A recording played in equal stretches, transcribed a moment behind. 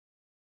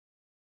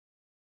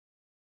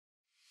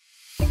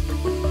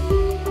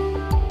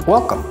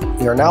Welcome.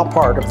 You are now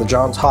part of the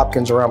Johns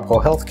Hopkins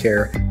Aramco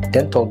Healthcare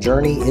dental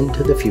journey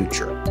into the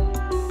future,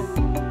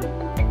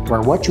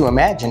 where what you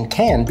imagine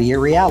can be a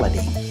reality.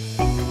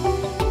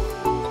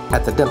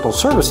 At the Dental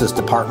Services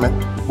Department,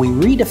 we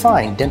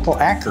redefine dental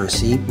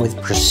accuracy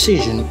with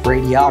precision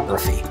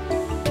radiography.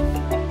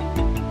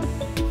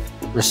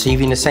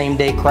 Receiving a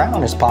same-day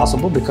crown is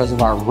possible because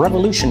of our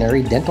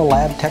revolutionary dental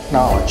lab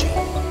technology.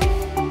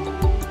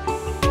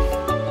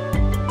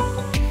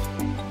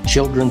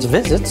 Children's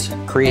visits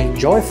create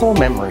joyful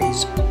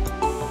memories.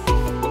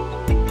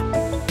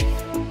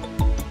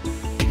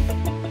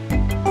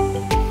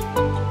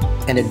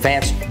 And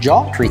advanced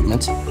jaw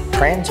treatments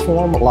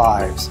transform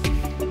lives.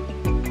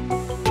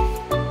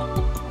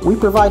 We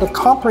provide a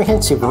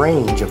comprehensive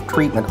range of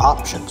treatment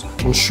options,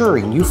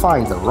 ensuring you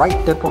find the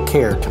right dental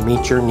care to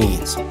meet your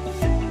needs.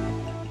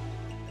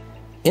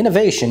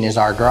 Innovation is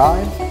our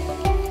drive,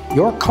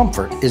 your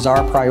comfort is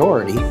our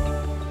priority,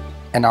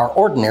 and our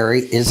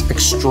ordinary is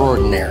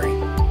extraordinary.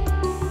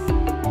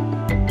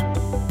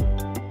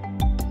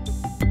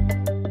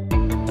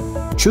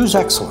 Choose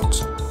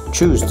excellence.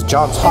 Choose the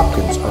Johns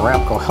Hopkins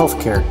Aramco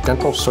Healthcare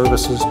Dental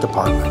Services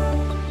Department.